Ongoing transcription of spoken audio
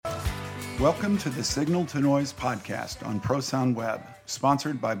Welcome to the Signal to Noise podcast on ProSound Web,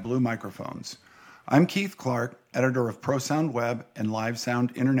 sponsored by Blue Microphones. I'm Keith Clark, editor of ProSound Web and Live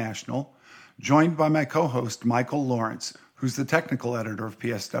Sound International, joined by my co-host Michael Lawrence, who's the technical editor of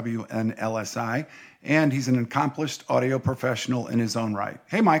PSW and LSI, and he's an accomplished audio professional in his own right.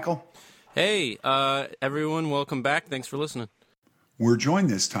 Hey, Michael. Hey, everyone, welcome back. Thanks for listening. We're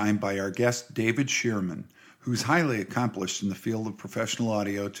joined this time by our guest, David Shearman, who's highly accomplished in the field of professional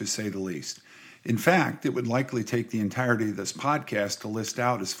audio, to say the least. In fact, it would likely take the entirety of this podcast to list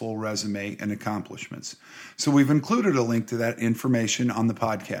out his full resume and accomplishments. So we've included a link to that information on the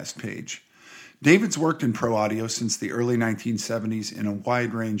podcast page. David's worked in pro audio since the early 1970s in a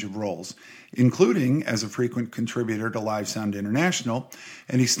wide range of roles, including as a frequent contributor to Live Sound International,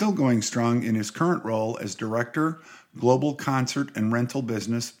 and he's still going strong in his current role as director, global concert and rental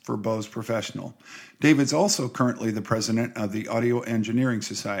business for Bose Professional. David's also currently the president of the Audio Engineering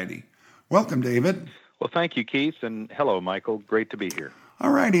Society. Welcome, David. Well, thank you, Keith, and hello, Michael. Great to be here.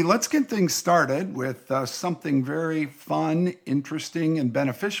 All righty, let's get things started with something very fun, interesting, and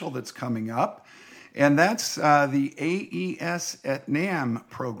beneficial that's coming up. And that's the AES at NAMM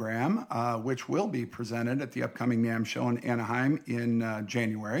program, which will be presented at the upcoming NAMM show in Anaheim in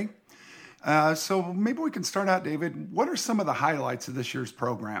January. So maybe we can start out, David. What are some of the highlights of this year's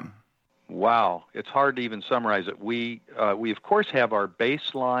program? Wow, it's hard to even summarize it. We of course have our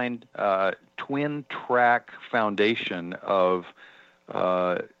baseline twin-track foundation of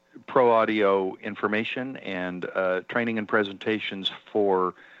pro audio information and training and presentations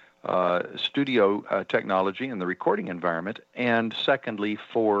for studio technology and the recording environment, and secondly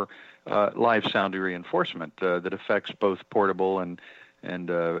for live sound reinforcement that affects both portable and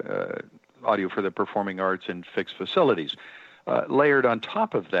audio for the performing arts and fixed facilities. Layered on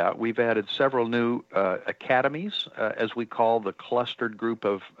top of that, we've added several new academies, as we call the clustered group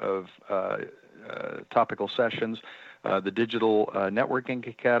of topical sessions, the Digital Networking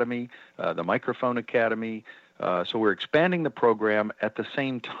Academy, the Microphone Academy. So we're expanding the program at the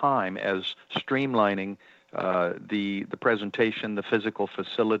same time as streamlining the presentation, the physical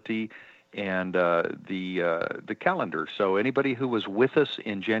facility, and the calendar. So anybody who was with us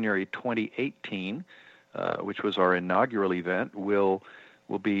in January 2018, which was our inaugural event, will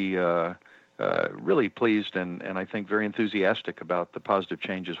be really pleased and I think very enthusiastic about the positive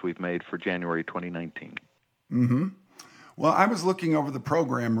changes we've made for January 2019. Mm-hmm. Well, I was looking over the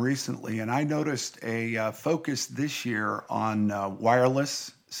program recently, and I noticed a focus this year on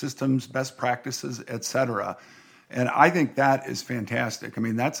wireless systems, best practices, et cetera. And I think that is fantastic. I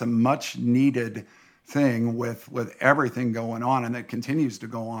mean, that's a much needed thing with everything going on, and that continues to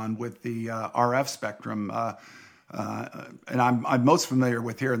go on with the RF spectrum. And I'm most familiar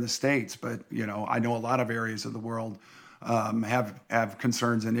with here in the States, but I know a lot of areas of the world have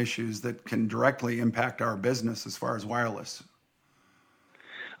concerns and issues that can directly impact our business as far as wireless.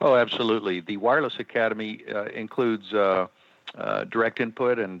 Oh, absolutely. The Wireless Academy includes direct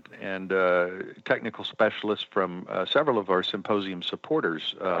input and technical specialists from several of our symposium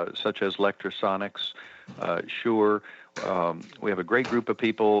supporters, such as Lectrosonics, Shure. We have a great group of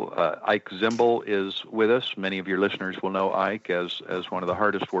people. Ike Zimbel is with us. Many of your listeners will know Ike as one of the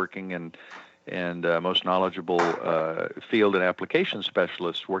hardest working and most knowledgeable field and application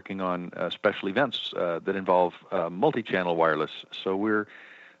specialists working on special events that involve multi-channel wireless. So we're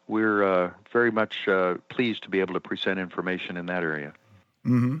very much pleased to be able to present information in that area.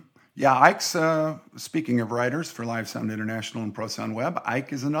 Mm-hmm. Yeah, Ike's, speaking of writers for Live Sound International and ProSound Web,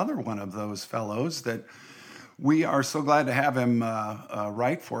 Ike is another one of those fellows that we are so glad to have him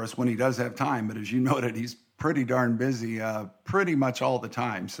write for us when he does have time. But as you noted, he's pretty darn busy pretty much all the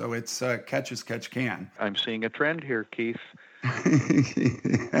time. So it's catch as catch can. I'm seeing a trend here, Keith.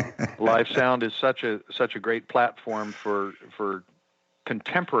 Live Sound is such a great platform for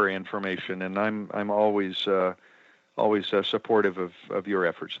contemporary information, and I'm always supportive of your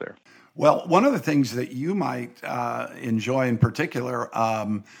efforts there. Well, one of the things that you might enjoy in particular,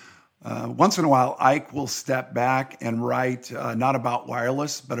 once in a while, Ike will step back and write not about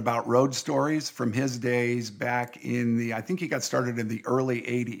wireless, but about road stories from his days back in I think he got started in the early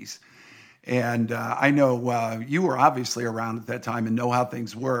 80s. And I know you were obviously around at that time and know how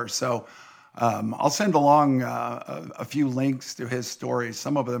things were. So I'll send along a few links to his stories.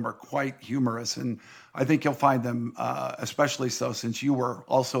 Some of them are quite humorous, and I think you'll find them especially so since you were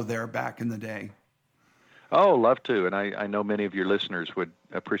also there back in the day. Oh, love to. And I know many of your listeners would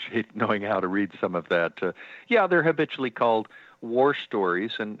appreciate knowing how to read some of that. Yeah, they're habitually called war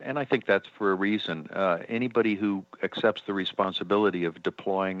stories, and I think that's for a reason. Anybody who accepts the responsibility of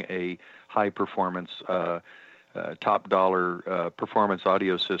deploying a high-performance top dollar performance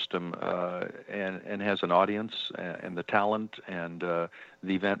audio system and has an audience and the talent and the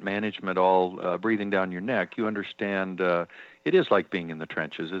event management all breathing down your neck, you understand it is like being in the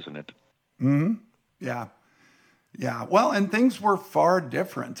trenches, isn't it? Mm-hmm. Yeah. Yeah. Well, and things were far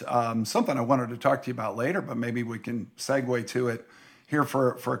different. Something I wanted to talk to you about later, but maybe we can segue to it here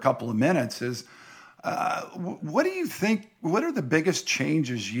for a couple of minutes is what do you think, what are the biggest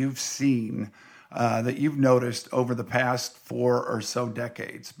changes you've seen that you've noticed over the past 4 or so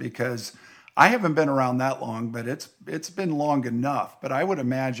decades? Because I haven't been around that long, but it's been long enough. But I would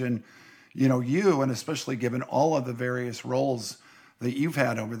imagine, you, and especially given all of the various roles that you've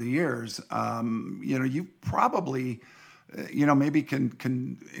had over the years, you probably, maybe can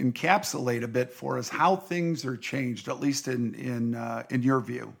encapsulate a bit for us how things are changed, at least in your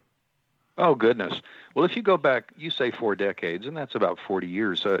view. Oh, goodness. Well, if you go back, you say 4 decades, and that's about 40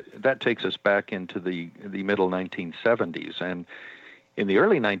 years. That takes us back into the middle 1970s. And in the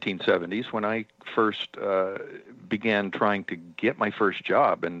early 1970s, when I first began trying to get my first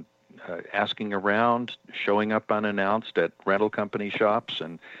job and asking around, showing up unannounced at rental company shops,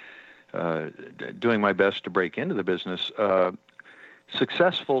 and doing my best to break into the business,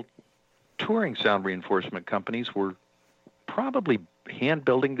 successful touring sound reinforcement companies were probably hand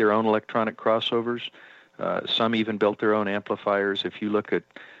building their own electronic crossovers. Some even built their own amplifiers. If you look at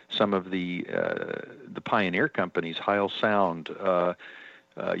some of the pioneer companies, Heil Sound,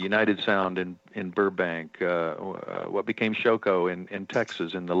 United Sound in Burbank, what became Shoko in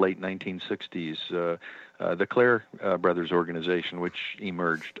Texas in the late 1960s, the Clare Brothers organization, which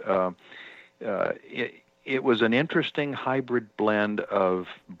emerged. It was an interesting hybrid blend of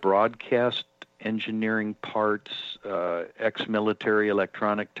broadcast engineering parts, ex-military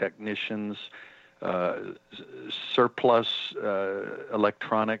electronic technicians, surplus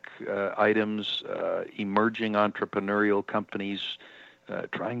electronic items, emerging entrepreneurial companies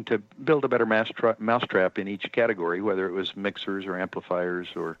trying to build a better mousetrap in each category, whether it was mixers or amplifiers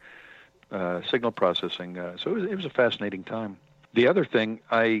or signal processing. So it was a fascinating time. The other thing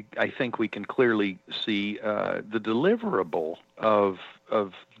I think we can clearly see the deliverable of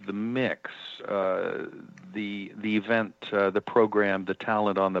the mix, the event, the program, the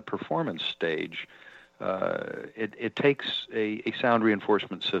talent on the performance stage. It takes a sound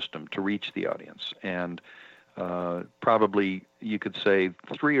reinforcement system to reach the audience, and probably you could say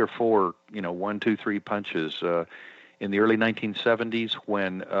 3 or 4, 1, 2, 3 punches. In the early 1970s,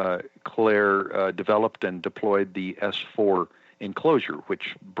 when Clare developed and deployed the S4 enclosure,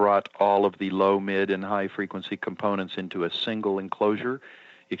 which brought all of the low, mid, and high frequency components into a single enclosure.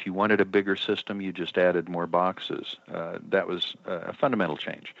 If you wanted a bigger system, you just added more boxes. That was a fundamental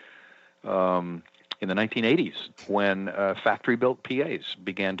change. In the 1980s, when factory-built PAs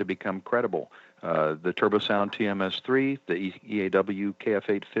began to become credible, the TurboSound TMS-3, the EAW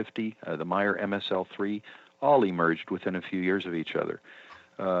KF850, the Meyer MSL-3, all emerged within a few years of each other.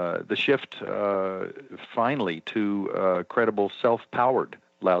 The shift finally to credible self-powered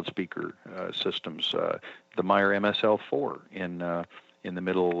loudspeaker systems, the Meyer MSL-4 in the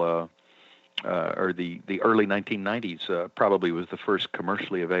middle or the early 1990s probably was the first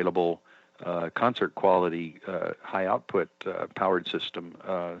commercially available concert quality high output powered system.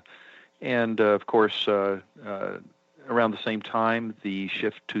 And of course, around the same time, the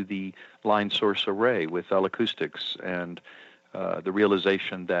shift to the line source array with L Acoustics and the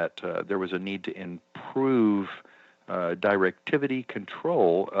realization that there was a need to improve directivity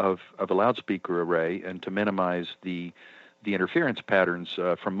control of a loudspeaker array and to minimize the interference patterns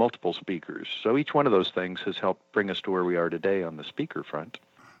from multiple speakers. So each one of those things has helped bring us to where we are today on the speaker front.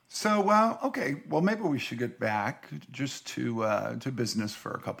 So, okay, well, maybe we should get back just to business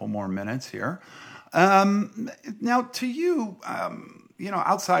for a couple more minutes here. Now, to you,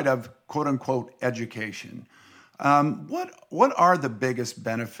 outside of quote unquote education, what are the biggest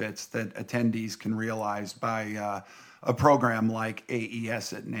benefits that attendees can realize by a program like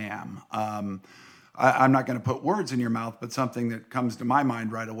AES at NAMM? I'm not going to put words in your mouth, but something that comes to my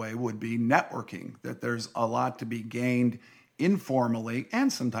mind right away would be networking, that there's a lot to be gained informally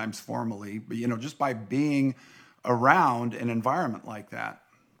and sometimes formally, but, just by being around an environment like that.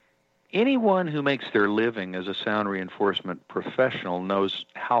 Anyone who makes their living as a sound reinforcement professional knows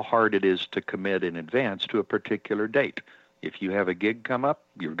how hard it is to commit in advance to a particular date. If you have a gig come up,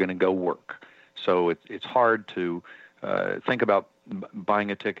 you're going to go work. So it's hard to think about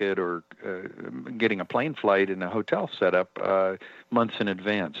buying a ticket or getting a plane flight in a hotel setup months in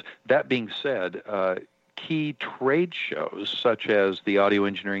advance. That being said, key trade shows such as the Audio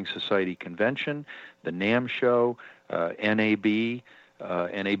Engineering Society Convention, the NAMM show, NAB,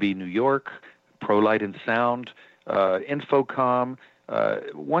 NAB New York, Pro Light and Sound, Infocom.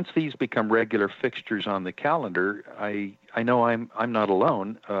 Once these become regular fixtures on the calendar, I know I'm not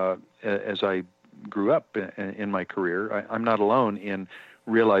alone. As I grew up in my career, I'm not alone in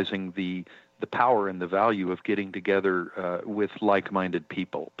realizing the power and the value of getting together with like-minded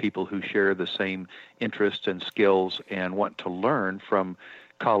people who share the same interests and skills and want to learn from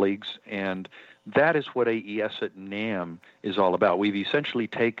colleagues. And that is what AES at NAMM is all about. We've essentially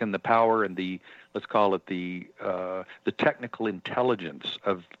taken the power and let's call it the technical intelligence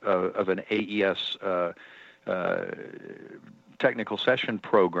of an AES technical session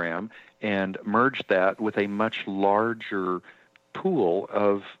program and merged that with a much larger pool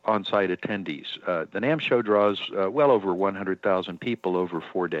of on-site attendees. The NAMM show draws well over 100,000 people over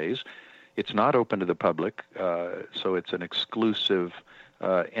 4 days. It's not open to the public, so it's an exclusive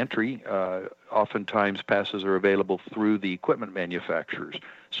entry. Oftentimes passes are available through the equipment manufacturers.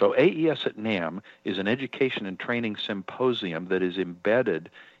 So AES at NAMM is an education and training symposium that is embedded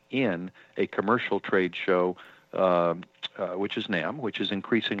in a commercial trade show, which is NAMM, which is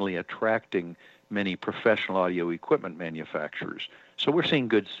increasingly attracting many professional audio equipment manufacturers. So we're seeing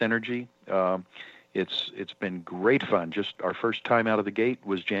good synergy. It's been great fun. Just our first time out of the gate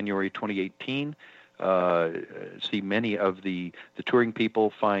was January 2018. See many of the touring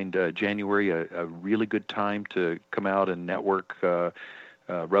people find January a really good time to come out and network,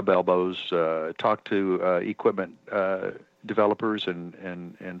 rub elbows, talk to equipment developers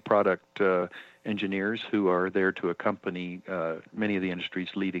and product engineers who are there to accompany many of the industry's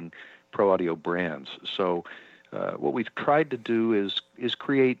leading pro audio brands. So what we've tried to do is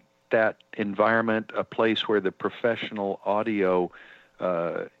create that environment, a place where the professional audio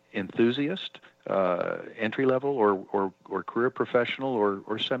enthusiast, entry level or career professional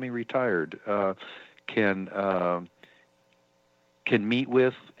or semi-retired can meet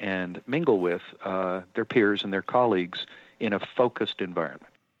with and mingle with their peers and their colleagues in a focused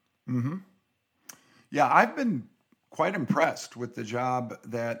environment. Mm-hmm. Yeah, I've been quite impressed with the job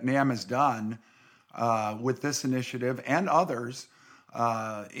that NAMM has done with this initiative and others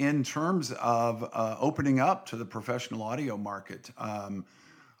in terms of opening up to the professional audio market.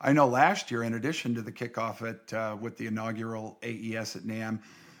 I know last year, in addition to the kickoff with the inaugural AES at NAMM,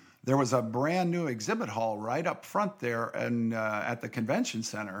 there was a brand new exhibit hall right up front there and at the convention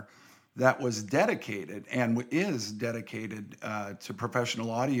center that was dedicated and is dedicated to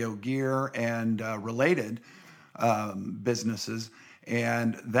professional audio gear and related businesses.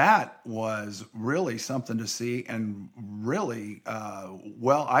 And that was really something to see and really,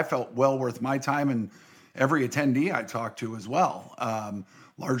 I felt well worth my time and every attendee I talked to as well.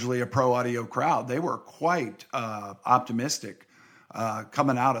 Largely a pro audio crowd. They were quite optimistic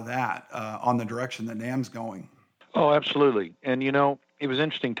coming out of that on the direction that NAMM's going. Oh, absolutely. And, it was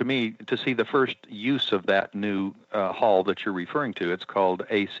interesting to me to see the first use of that new hall that you're referring to. It's called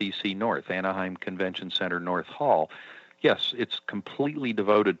ACC North, Anaheim Convention Center North Hall. Yes, it's completely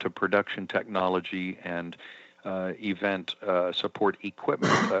devoted to production technology and event support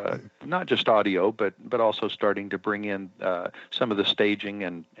equipment, not just audio, but also starting to bring in some of the staging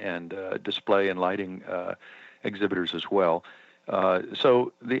and display and lighting exhibitors as well.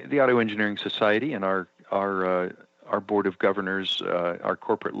 So the Audio Engineering Society and our board of governors, our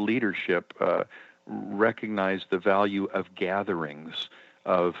corporate leadership, recognize the value of gatherings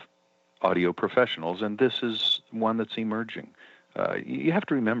of audio professionals, and this is one that's emerging. You have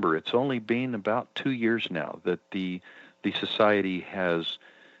to remember, it's only been about 2 years now that the society has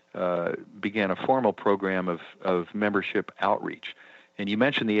began a formal program of membership outreach. And you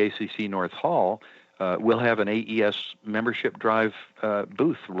mentioned the ACC North Hall. We'll have an AES membership drive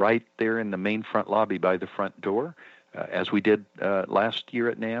booth right there in the main front lobby by the front door. As we did last year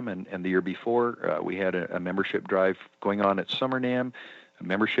at NAMM and the year before, we had a membership drive going on at Summer NAMM, a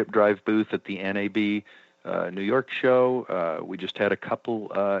membership drive booth at the NAB New York show. We just had a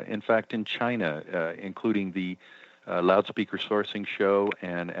couple, in fact, in China, including the loudspeaker sourcing show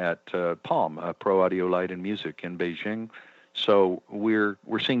and at Palm, Pro Audio Light and Music in Beijing. So we're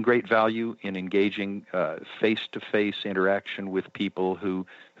seeing great value in engaging face-to-face interaction with people who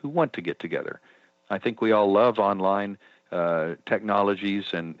want to get together. I think we all love online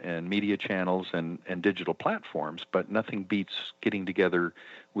technologies and media channels and digital platforms, but nothing beats getting together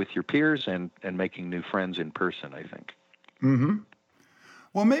with your peers and making new friends in person, I think. Mm-hmm.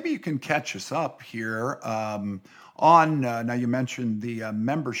 Well, maybe you can catch us up here on, now you mentioned the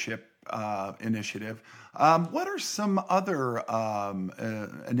membership initiative. What are some other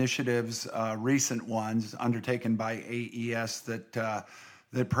initiatives, recent ones undertaken by AES that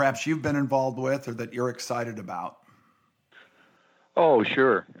perhaps you've been involved with or that you're excited about? Oh,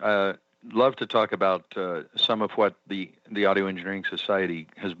 sure. love to talk about some of what the Audio Engineering Society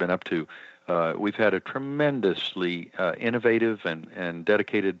has been up to. We've had a tremendously innovative and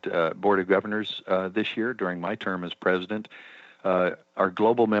dedicated board of governors this year during my term as president. Our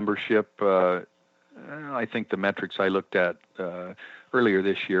global membership, I think the metrics I looked at earlier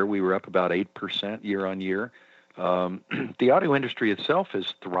this year, we were up about 8% year on year. The audio industry itself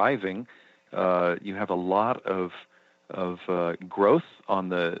is thriving. You have a lot of growth on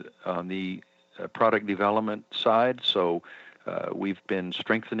the product development side. So we've been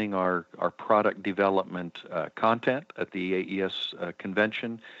strengthening our product development content at the AES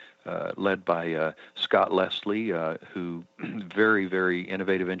convention, led by Scott Leslie, who very, very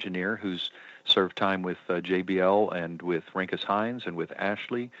innovative engineer who's served time with JBL and with Rinkus Hines and with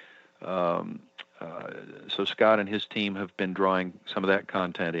Ashley. So Scott and his team have been drawing some of that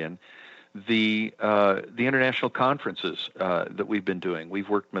content in. The international conferences that we've been doing, we've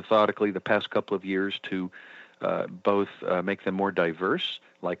worked methodically the past couple of years to both make them more diverse,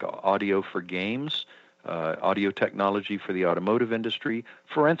 like audio for games, audio technology for the automotive industry,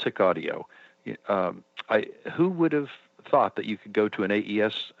 forensic audio. Who would have thought that you could go to an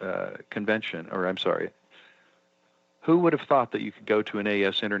AES convention, or I'm sorry, who would have thought that you could go to an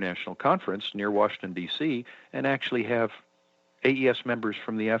AES international conference near Washington, D.C., and actually have AES members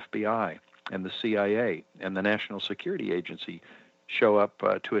from the FBI and the CIA and the National Security Agency show up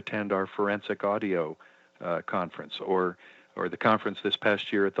to attend our forensic audio conference, or the conference this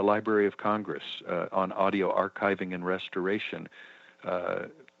past year at the Library of Congress on audio archiving and restoration,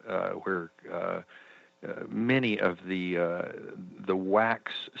 where many of the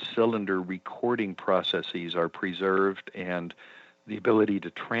wax cylinder recording processes are preserved, and the ability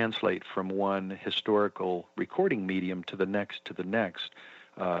to translate from one historical recording medium to the next,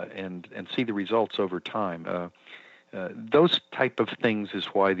 and see the results over time. Those type of things is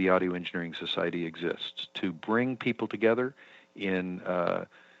why the Audio Engineering Society exists, to bring people together in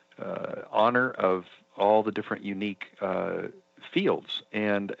honor of all the different unique fields.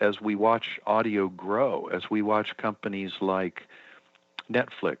 And as we watch audio grow, as we watch companies like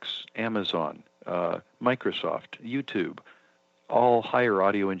Netflix, Amazon, Microsoft, YouTube, all hire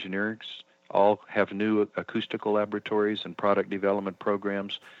audio engineers, all have new acoustical laboratories and product development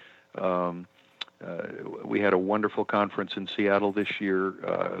programs. We had a wonderful conference in Seattle this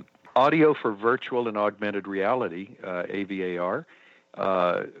year, Audio for Virtual and Augmented Reality, AVAR.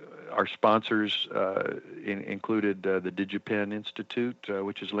 Our sponsors included the DigiPen Institute,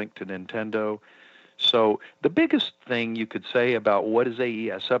 which is linked to Nintendo. So the biggest thing you could say about what is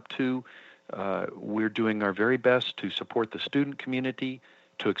AES up to, we're doing our very best to support the student community,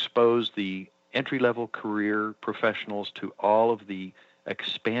 to expose the entry-level career professionals to all of the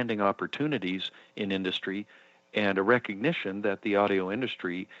expanding opportunities in industry, and a recognition that the audio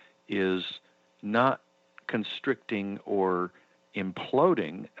industry is not constricting or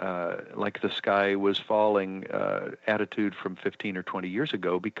imploding like the sky was falling attitude from 15 or 20 years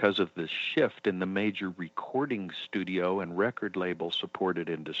ago because of the shift in the major recording studio and record label supported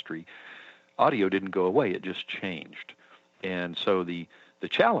industry. Audio didn't go away, it just changed. And so the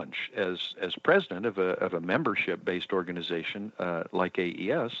challenge as president of a membership-based organization like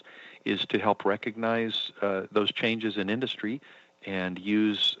AES is to help recognize those changes in industry and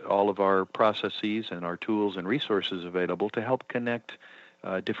use all of our processes and our tools and resources available to help connect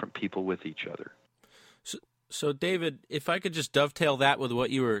different people with each other. So David, if I could just dovetail that with what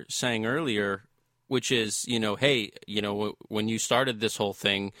you were saying earlier, which is, hey, when you started this whole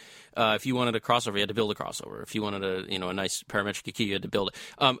thing, if you wanted a crossover, you had to build a crossover. If you wanted a nice parametric key, you had to build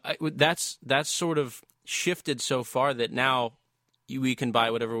it. That's sort of shifted so far that now we can buy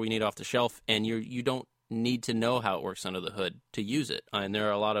whatever we need off the shelf, and you don't need to know how it works under the hood to use it. And there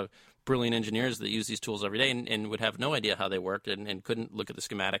are a lot of brilliant engineers that use these tools every day and would have no idea how they worked and couldn't look at the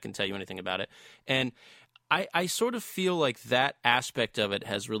schematic and tell you anything about it. And I sort of feel like that aspect of it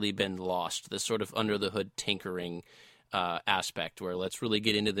has really been lost, this sort of under-the-hood tinkering aspect where let's really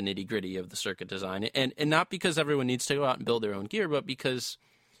get into the nitty-gritty of the circuit design. And not because everyone needs to go out and build their own gear, but because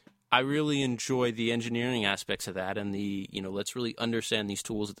I really enjoy the engineering aspects of that and the, let's really understand these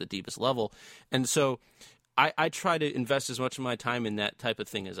tools at the deepest level. And so I try to invest as much of my time in that type of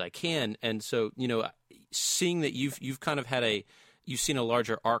thing as I can. And so, seeing that you've kind of you've seen a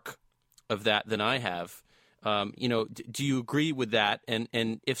larger arc of that than I have, do you agree with that?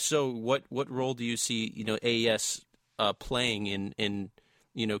 And if so, what role do you see, AES playing in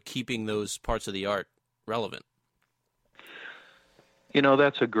keeping those parts of the art relevant?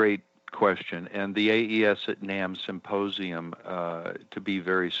 That's a great question. And the AES at NAMM Symposium, to be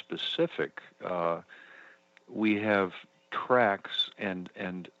very specific, we have tracks and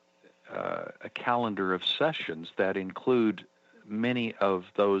a calendar of sessions that include many of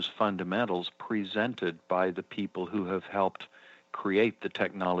those fundamentals presented by the people who have helped create the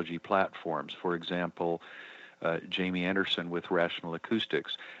technology platforms. For example, Jamie Anderson with Rational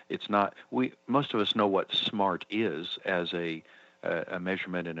Acoustics. It's not most of us know what SMART is as a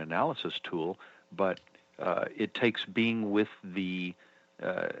measurement and analysis tool, but it takes being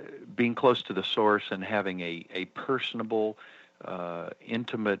close to the source and having a personable,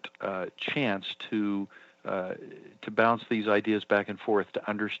 intimate chance to bounce these ideas back and forth, to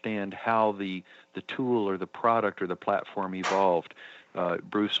understand how the tool or the product or the platform evolved.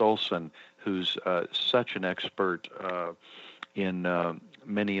 Bruce Olson, who's such an expert in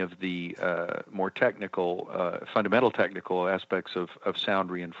many of the more technical, fundamental technical aspects of sound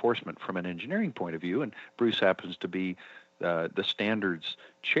reinforcement from an engineering point of view, and Bruce happens to be the standards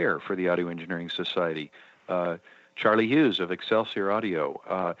chair for the Audio Engineering Society. Charlie Hughes of Excelsior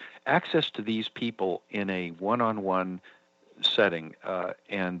Audio. Access to these people in a one-on-one setting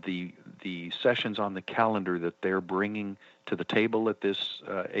and the sessions on the calendar that they're bringing to the table at this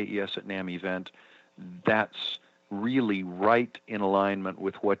AES at NAMM event, that's really right in alignment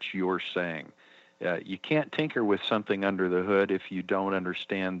with what you're saying. You can't tinker with something under the hood if you don't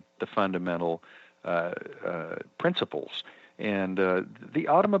understand the fundamental principles. And the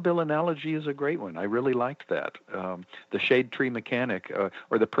automobile analogy is a great one. I really liked that. The shade tree mechanic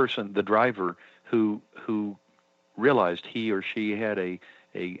or the driver who realized he or she had a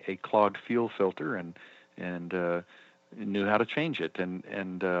clogged fuel filter and knew how to change it.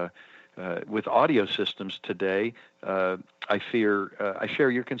 And with audio systems today, I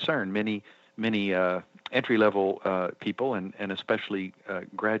share your concern. Many entry-level people and especially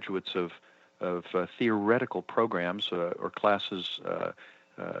graduates of theoretical programs or classes,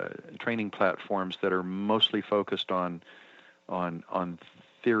 training platforms that are mostly focused on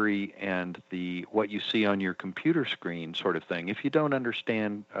theory and what you see on your computer screen sort of thing. If you don't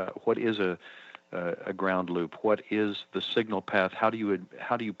understand what is a ground loop, what is the signal path, how do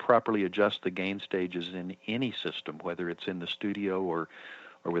you properly adjust the gain stages in any system, whether it's in the studio or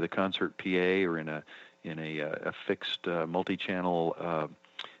with a concert PA or in a fixed multi-channel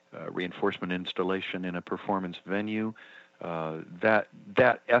reinforcement installation in a performance venue, that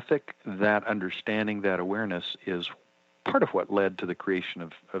ethic, that understanding, that awareness is part of what led to the creation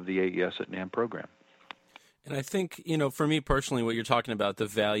of the AES at NAMM program. And I think, for me personally, what you're talking about, the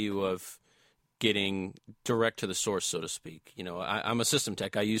value of getting direct to the source, so to speak. I'm a system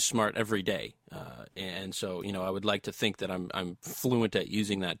tech. I use SMART every day. And so, I would like to think that I'm fluent at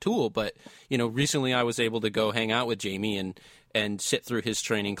using that tool. But, recently I was able to go hang out with Jamie and sit through his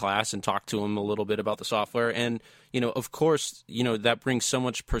training class and talk to him a little bit about the software. And, of course, that brings so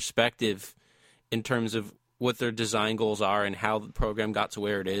much perspective in terms of what their design goals are and how the program got to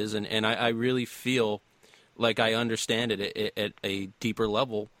where it is. And I really feel like I understand it at a deeper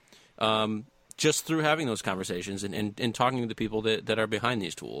level. Just through having those conversations and talking to the people that are behind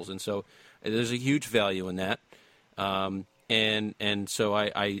these tools. And so there's a huge value in that. And so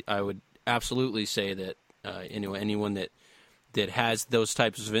I would absolutely say that, anyone that has those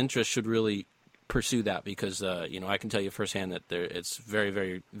types of interests should really pursue that because, I can tell you firsthand that it's very,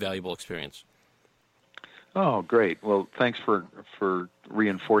 very valuable experience. Oh, great. Well, thanks for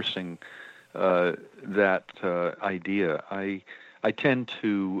reinforcing that idea. I tend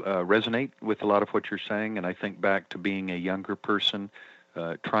to resonate with a lot of what you're saying, and I think back to being a younger person,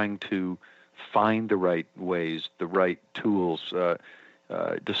 trying to find the right ways, the right tools,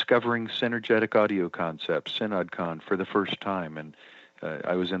 discovering synergetic audio concepts, SynodCon, for the first time. And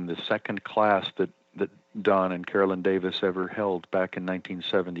I was in the second class that Don and Carolyn Davis ever held back in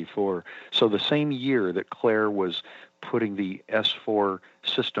 1974. So the same year that Claire was putting the S4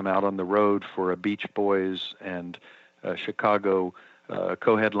 system out on the road for a Beach Boys and Chicago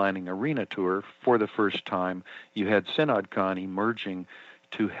co-headlining arena tour for the first time, you had SynodCon emerging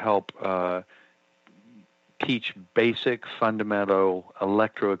to help teach basic fundamental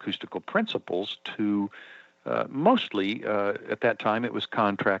electroacoustical principles to mostly at that time it was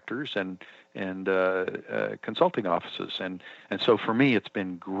contractors and consulting offices, and so for me it's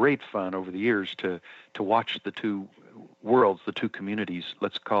been great fun over the years to watch the two worlds, the two communities,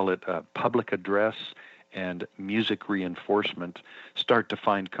 let's call it public address and music reinforcement, start to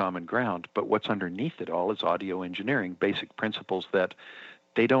find common ground. But what's underneath it all is audio engineering, basic principles that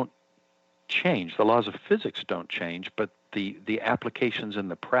they don't change. The laws of physics don't change, but the applications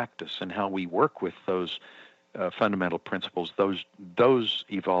and the practice and how we work with those fundamental principles, those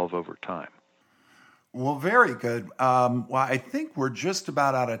evolve over time. Well, very good. Well, I think we're just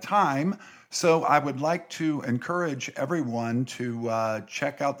about out of time. So I would like to encourage everyone to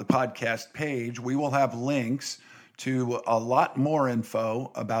check out the podcast page. We will have links to a lot more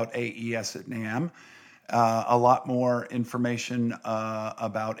info about AES at NAMM, a lot more information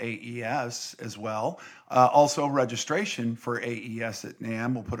about AES as well. Also, registration for AES at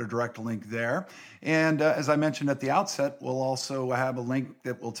NAMM. We'll put a direct link there. And as I mentioned at the outset, we'll also have a link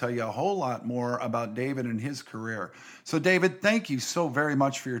that will tell you a whole lot more about David and his career. So, David, thank you so very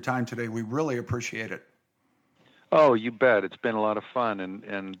much for your time today. We really appreciate it. Oh, you bet. It's been a lot of fun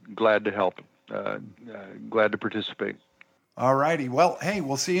and glad to help. Glad to participate. All righty. Well, hey,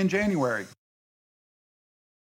 we'll see you in January.